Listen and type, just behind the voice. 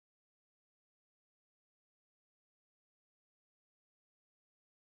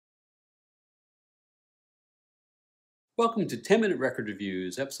Welcome to 10-Minute Record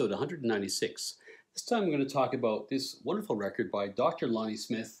Reviews, episode 196. This time I'm going to talk about this wonderful record by Dr. Lonnie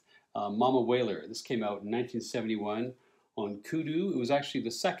Smith, Mama Wailer. This came out in 1971 on Kudu. It was actually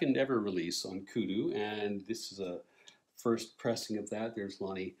the second ever release on Kudu, and this is a first pressing of that. There's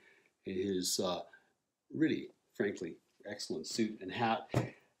Lonnie in his really, frankly, excellent suit and hat.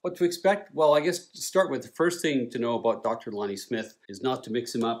 What to expect? Well, I guess to start with, the first thing to know about Dr. Lonnie Smith is not to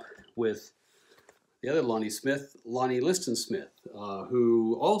mix him up with the other Lonnie Smith, Lonnie Smith,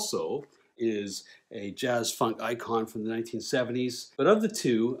 who also is a jazz funk icon from the 1970s. But of the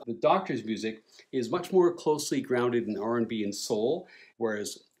two, the Doctor's music is much more closely grounded in R&B and soul,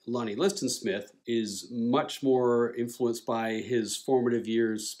 whereas Lonnie Smith is much more influenced by his formative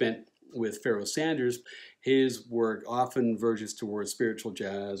years spent with Pharoah Sanders. His work often verges towards spiritual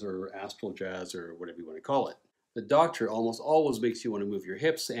jazz or astral jazz or whatever you want to call it. The Doctor almost always makes you want to move your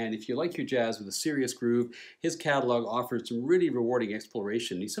hips, and if you like your jazz with a serious groove, his catalog offers some really rewarding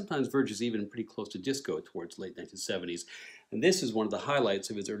exploration. He sometimes verges even pretty close to disco towards late 1970s, and this is one of the highlights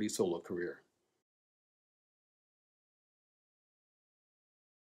of his early solo career.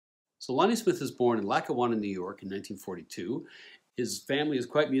 So Lonnie Smith was born in Lackawanna, New York in 1942. His family is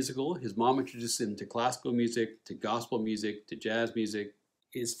quite musical. His mom introduced him to classical music, to gospel music, to jazz music.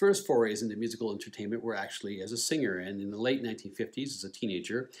 His first forays into musical entertainment were actually as a singer, and in the late 1950s, as a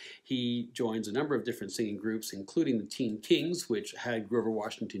teenager, he joins a number of different singing groups, including the Teen Kings, which had Grover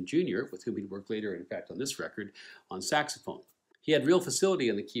Washington Jr., with whom he'd worked later, in fact, on this record, on saxophone. He had real facility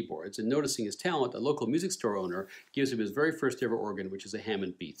on the keyboards, and noticing his talent, a local music store owner gives him his very first ever organ, which is a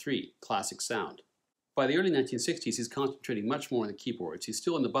Hammond B3, classic sound. By the early 1960s, he's concentrating much more on the keyboards. He's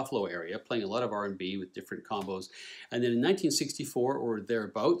still in the Buffalo area, playing a lot of R&B with different combos. And then in 1964, or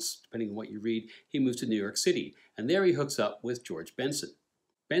thereabouts, depending on what you read, he moves to New York City. And there he hooks up with George Benson.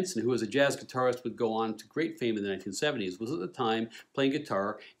 Benson, who was a jazz guitarist, would go on to great fame in the 1970s, was at the time playing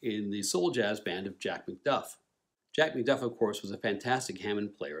guitar in the soul jazz band of Jack McDuff. Jack McDuff, of course, was a fantastic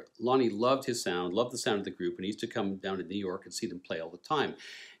Hammond player. Lonnie loved his sound, loved the sound of the group, and he used to come down to New York and see them play all the time.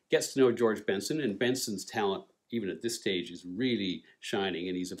 Gets to know George Benson, and Benson's talent, even at this stage, is really shining,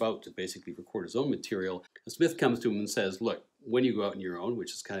 and he's about to basically record his own material. And Smith comes to him and says, look, when you go out on your own,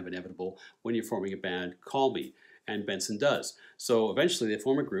 which is kind of inevitable, when you're forming a band, call me. And Benson does. So eventually they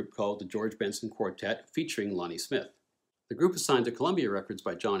form a group called the George Benson Quartet, featuring Lonnie Smith. The group was signed to Columbia Records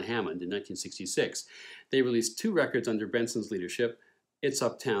by John Hammond in 1966. They released 2 records under Benson's leadership, It's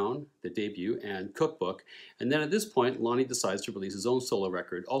Uptown, the debut, and Cookbook, and then at this point, Lonnie decides to release his own solo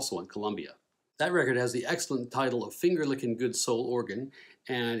record, also on Columbia. That record has the excellent title of Finger Lickin' Good Soul Organ,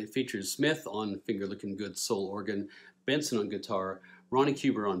 and it features Smith on Finger Lickin' Good Soul Organ, Benson on guitar, Ronnie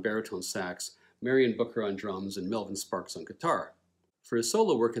Cuber on baritone sax, Marion Booker on drums, and Melvin Sparks on guitar. For his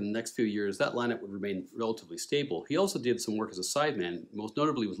solo work in the next few years, that lineup would remain relatively stable. He also did some work as a sideman, most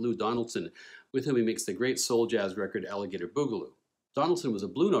notably with Lou Donaldson, with whom he makes the great soul jazz record Alligator Boogaloo. Donaldson was a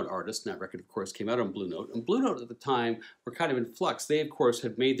Blue Note artist, and that record, of course, came out on Blue Note. And Blue Note at the time were kind of in flux. They, of course,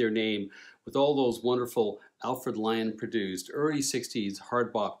 had made their name with all those wonderful Alfred Lion-produced early 60s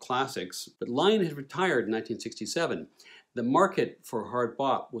hard bop classics. But Lion had retired in 1967. The market for hard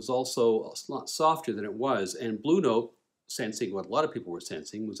bop was also a lot softer than it was, and Blue Note, sensing what a lot of people were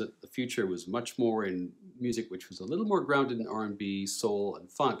sensing, was that the future was much more in music which was a little more grounded in R&B, soul,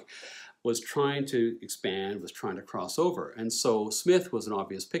 and funk, was trying to expand, was trying to cross over. And so Smith was an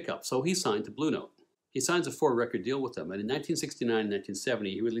obvious pickup. So he signed to Blue Note. He signs a 4-record deal with them. And in 1969 and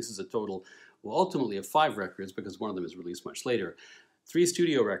 1970, he releases a total, well, ultimately of 5 records, because one of them is released much later. 3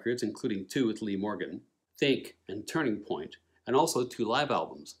 studio records, including 2 with Lee Morgan, Think and Turning Point, and also 2 live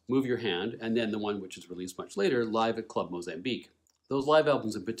albums, Move Your Hand, and then the one which is released much later, Live at Club Mozambique. Those live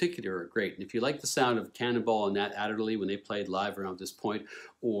albums in particular are great, and if you like the sound of Cannonball and Nat Adderley when they played live around this point,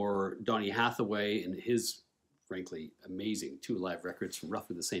 or Donny Hathaway and his, frankly, amazing 2 live records from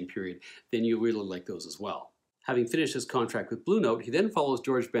roughly the same period, then you really like those as well. Having finished his contract with Blue Note, he then follows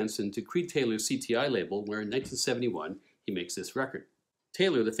George Benson to Creed Taylor's CTI label, where in 1971 he makes this record.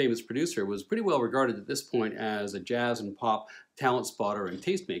 Taylor, the famous producer, was pretty well regarded at this point as a jazz and pop talent spotter and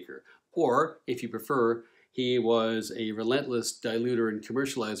tastemaker, or, if you prefer, he was a relentless diluter and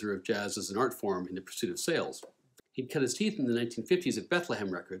commercializer of jazz as an art form in the pursuit of sales. He'd cut his teeth in the 1950s at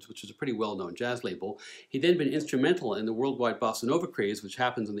Bethlehem Records, which was a pretty well-known jazz label. He'd then been instrumental in the worldwide bossa nova craze, which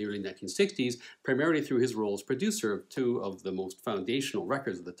happens in the early 1960s, primarily through his role as producer of 2 of the most foundational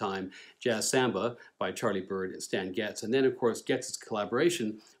records of the time, Jazz Samba by Charlie Bird and Stan Getz, and then, of course, Getz's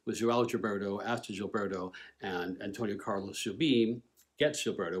collaboration with João Gilberto, Astor Gilberto, and Antonio Carlos Jobim, Getz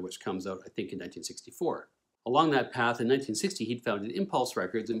Gilberto, which comes out, I think, in 1964. Along that path, in 1960, he'd founded Impulse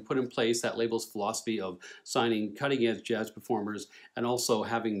Records and put in place that label's philosophy of signing cutting-edge jazz performers and also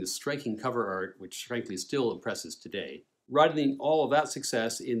having this striking cover art, which frankly still impresses today. Riding all of that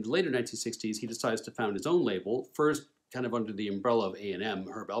success, in the later 1960s, he decides to found his own label, first kind of under the umbrella of A&M,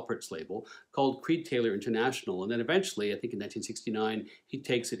 Herb Alpert's label, called Creed Taylor International, and then eventually, I think in 1969, he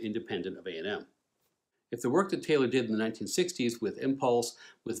takes it independent of A&M. If the work that Taylor did in the 1960s with Impulse,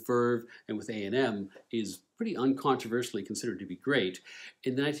 with Verve, and with A&M is pretty uncontroversially considered to be great,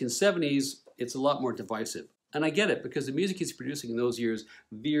 in the 1970s, it's a lot more divisive. And I get it, because the music he's producing in those years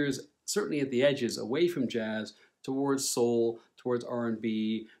veers, certainly at the edges, away from jazz, towards soul, towards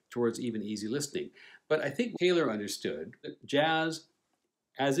R&B, towards even easy listening. But I think Taylor understood that jazz,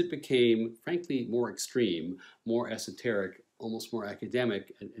 as it became, frankly, more extreme, more esoteric, almost more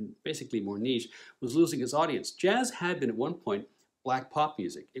academic, and basically more niche, was losing its audience. Jazz had been at one point black pop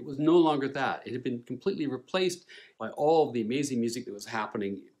music. It was no longer that. It had been completely replaced by all of the amazing music that was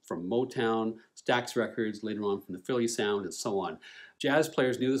happening from Motown, Stax Records, later on from the Philly Sound, and so on. Jazz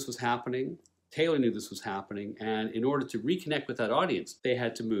players knew this was happening. Taylor knew this was happening, and in order to reconnect with that audience, they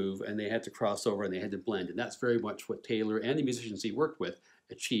had to move, and they had to cross over, and they had to blend, and that's very much what Taylor and the musicians he worked with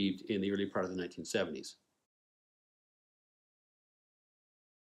achieved in the early part of the 1970s.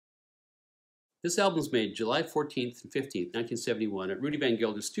 This album was made July 14th and 15th, 1971 at Rudy Van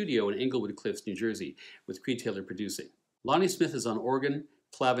Gelder's studio in Englewood Cliffs, New Jersey, with Creed Taylor producing. Lonnie Smith is on organ,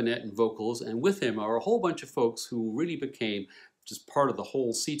 clavinet, and vocals, and with him are a whole bunch of folks who really became just part of the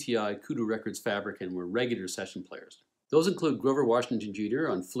whole CTI Kudu Records fabric and were regular session players. Those include Grover Washington Jr.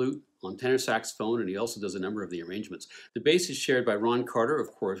 on flute, on tenor saxophone, and he also does a number of the arrangements. The bass is shared by Ron Carter,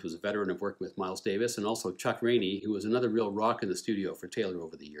 of course, who was a veteran of working with Miles Davis, and also Chuck Rainey, who was another real rock in the studio for Taylor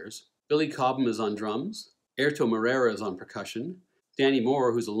over the years. Billy Cobham is on drums. Airto Moreira is on percussion. Danny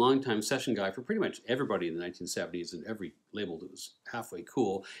Moore, who's a longtime session guy for pretty much everybody in the 1970s and every label that was halfway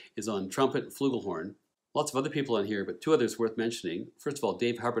cool, is on trumpet and flugelhorn. Lots of other people on here, but two others worth mentioning. First of all,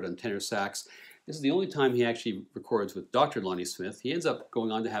 Dave Hubbard on tenor sax. This is the only time he actually records with Dr. Lonnie Smith. He ends up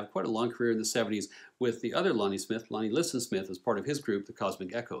going on to have quite a long career in the 70s with the other Lonnie Smith, Lonnie Liston Smith, as part of his group, the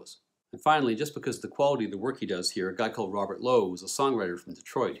Cosmic Echoes. And finally, just because of the quality of the work he does here, a guy called Robert Lowe, who's a songwriter from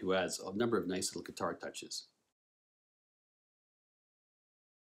Detroit, who adds a number of nice little guitar touches.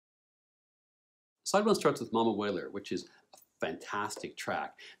 Side one starts with Mama Wailer, which is a fantastic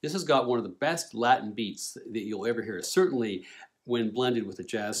track. This has got one of the best Latin beats that you'll ever hear, certainly when blended with a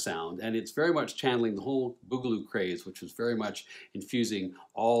jazz sound, and it's very much channeling the whole boogaloo craze, which was very much infusing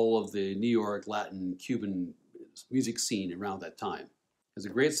all of the New York, Latin, Cuban music scene around that time. There's a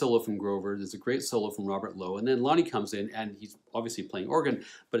great solo from Grover, there's a great solo from Robert Lowe, and then Lonnie comes in and he's obviously playing organ,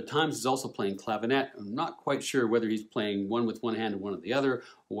 but at times he's also playing clavinet. I'm not quite sure whether he's playing one with one hand and one with the other,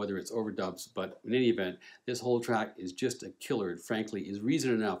 or whether it's overdubs, but in any event, this whole track is just a killer and frankly is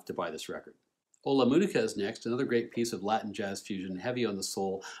reason enough to buy this record. Ola Munica is next, another great piece of Latin jazz fusion, heavy on the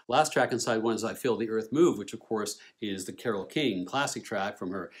soul. Last track inside one is I Feel the Earth Move, which of course is the Carole King classic track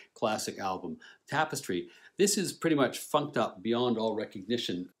from her classic album, Tapestry. This is pretty much funked up beyond all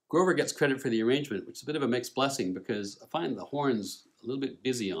recognition. Grover gets credit for the arrangement, which is a bit of a mixed blessing because I find the horns a little bit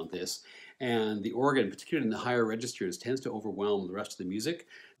busy on this, and the organ, particularly in the higher registers, tends to overwhelm the rest of the music.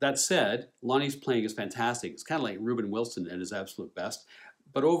 That said, Lonnie's playing is fantastic. It's kind of like Reuben Wilson at his absolute best.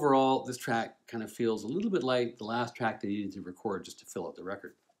 But overall, this track kind of feels a little bit like the last track they needed to record just to fill out the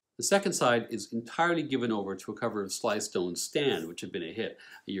record. The second side is entirely given over to a cover of Sly Stone's Stand, which had been a hit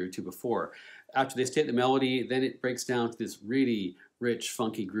a year or two before. After they state the melody, then it breaks down to this really rich,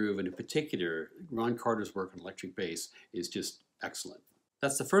 funky groove, and in particular, Ron Carter's work on electric bass is just excellent.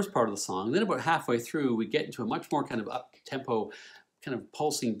 That's the first part of the song. Then about halfway through, we get into a much more kind of up-tempo, kind of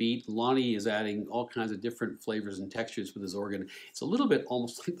pulsing beat. Lonnie is adding all kinds of different flavors and textures with his organ. It's a little bit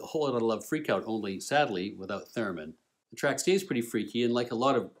almost like the Whole Lotta Love Freakout, only sadly without theremin. The track stays pretty freaky, and like a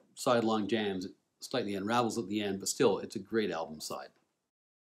lot of sidelong jams, it slightly unravels at the end, but still, it's a great album side.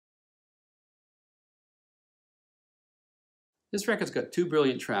 This record's got two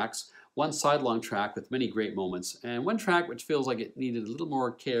brilliant tracks, one sidelong track with many great moments, and one track which feels like it needed a little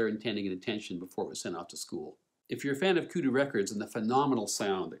more care and tending and attention before it was sent off to school. If you're a fan of Kudu Records and the phenomenal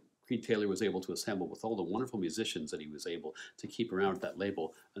sound that Creed Taylor was able to assemble with all the wonderful musicians that he was able to keep around at that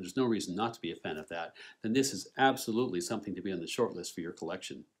label, and there's no reason not to be a fan of that, then this is absolutely something to be on the short list for your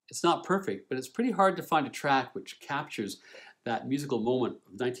collection. It's not perfect, but it's pretty hard to find a track which captures that musical moment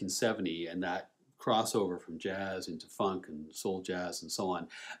of 1970 and that crossover from jazz into funk and soul jazz and so on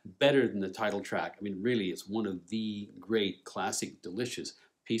better than the title track. I mean, really, it's one of the great, classic, delicious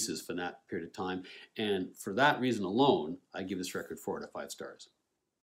pieces from that period of time. And for that reason alone, I give this record 4 out of 5 stars.